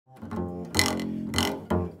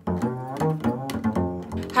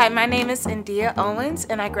Hi, my name is Endea Owens,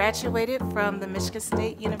 and I graduated from the Michigan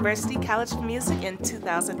State University College of Music in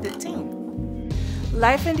 2015.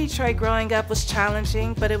 Life in Detroit growing up was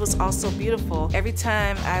challenging, but it was also beautiful. Every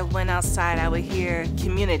time I went outside, I would hear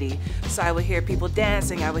community. So I would hear people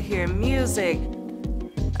dancing, I would hear music.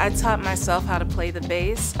 I taught myself how to play the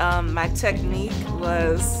bass. My technique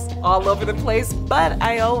was all over the place, but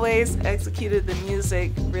I always executed the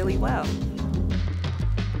music really well.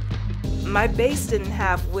 My bass didn't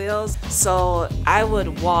have wheels, so I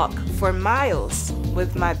would walk for miles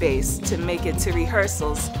with my bass to make it to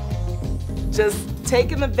rehearsals. Just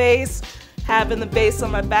taking the bass, having the bass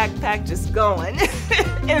on my backpack, just going.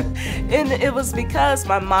 and it was because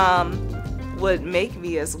my mom would make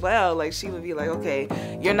me as well. Like, she would be like, okay,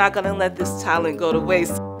 you're not gonna let this talent go to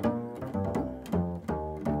waste.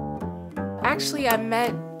 Actually, I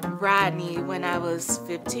met Rodney when I was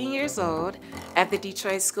 15 years old at the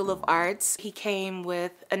Detroit School of Arts. He came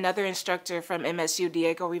with another instructor from MSU,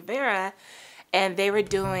 Diego Rivera, and they were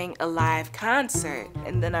doing a live concert.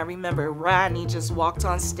 And then I remember Rodney just walked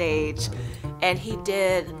on stage and he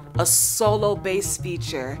did a solo bass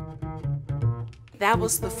feature. That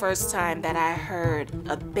was the first time that I heard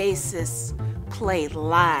a bassist play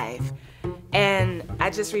live. And I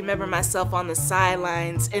just remember myself on the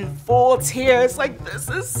sidelines in full tears, like, this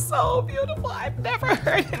is so beautiful. I've never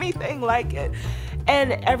heard anything like it.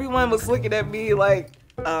 And everyone was looking at me like,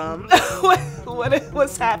 what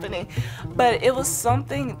was happening? But it was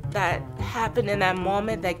something that happened in that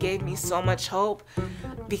moment that gave me so much hope,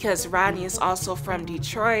 because Rodney is also from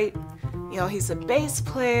Detroit. You know, he's a bass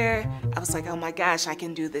player. I was like, oh my gosh, I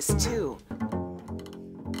can do this too.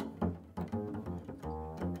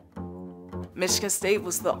 Michigan State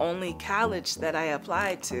was the only college that I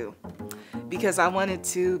applied to because I wanted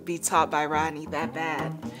to be taught by Rodney that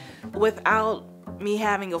bad. Without me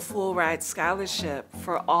having a full ride scholarship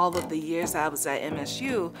for all of the years I was at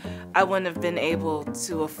MSU, I wouldn't have been able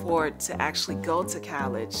to afford to actually go to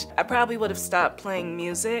college. I probably would have stopped playing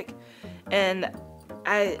music, and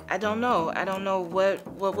I don't know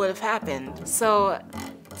what would have happened. So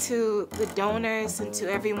to the donors and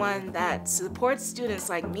to everyone that supports students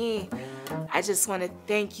like me, I just want to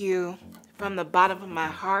thank you from the bottom of my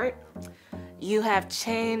heart. You have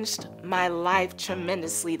changed my life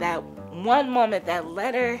tremendously. That one moment, that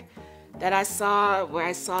letter that I saw, where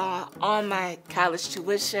I saw all my college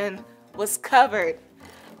tuition was covered.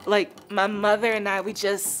 Like, my mother and I, we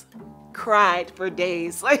just cried for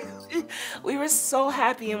days. Like, we were so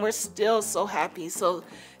happy, and we're still so happy. So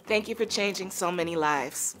thank you for changing so many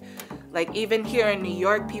lives. Like, even here in New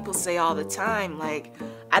York, people say all the time, like,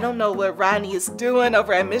 I don't know what Rodney is doing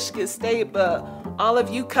over at Michigan State, but all of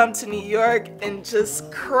you come to New York and just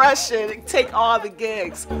crush it and take all the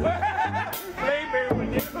gigs.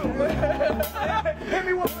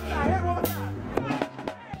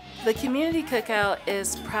 The Community Cookout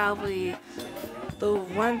is probably the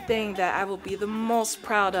one thing that I will be the most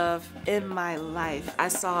proud of in my life. I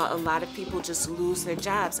saw a lot of people just lose their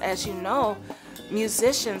jobs. As you know,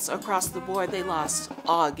 musicians across the board, they lost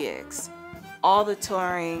all gigs, all the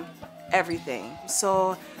touring, everything.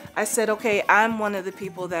 So I said, okay, I'm one of the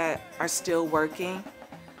people that are still working.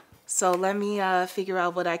 So let me figure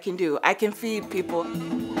out what I can do. I can feed people.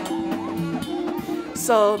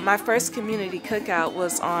 So my first community cookout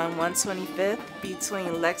was on 125th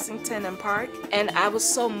between Lexington and Park, and I was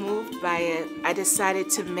so moved by it, I decided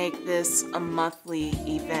to make this a monthly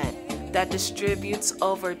event that distributes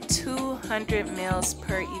over 200 meals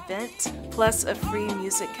per event, plus a free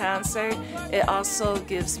music concert. It also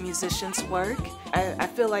gives musicians work. I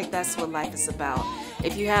feel like that's what life is about.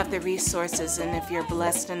 If you have the resources and if you're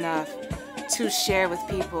blessed enough to share with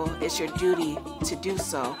people, it's your duty to do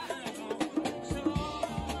so.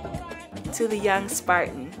 To the young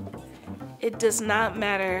Spartan, it does not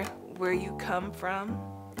matter where you come from.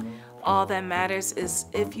 All that matters is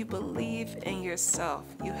if you believe in yourself.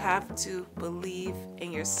 You have to believe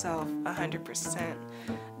in yourself 100%,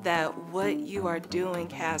 that what you are doing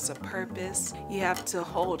has a purpose. You have to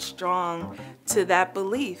hold strong to that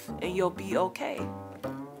belief and you'll be okay.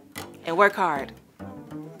 And work hard.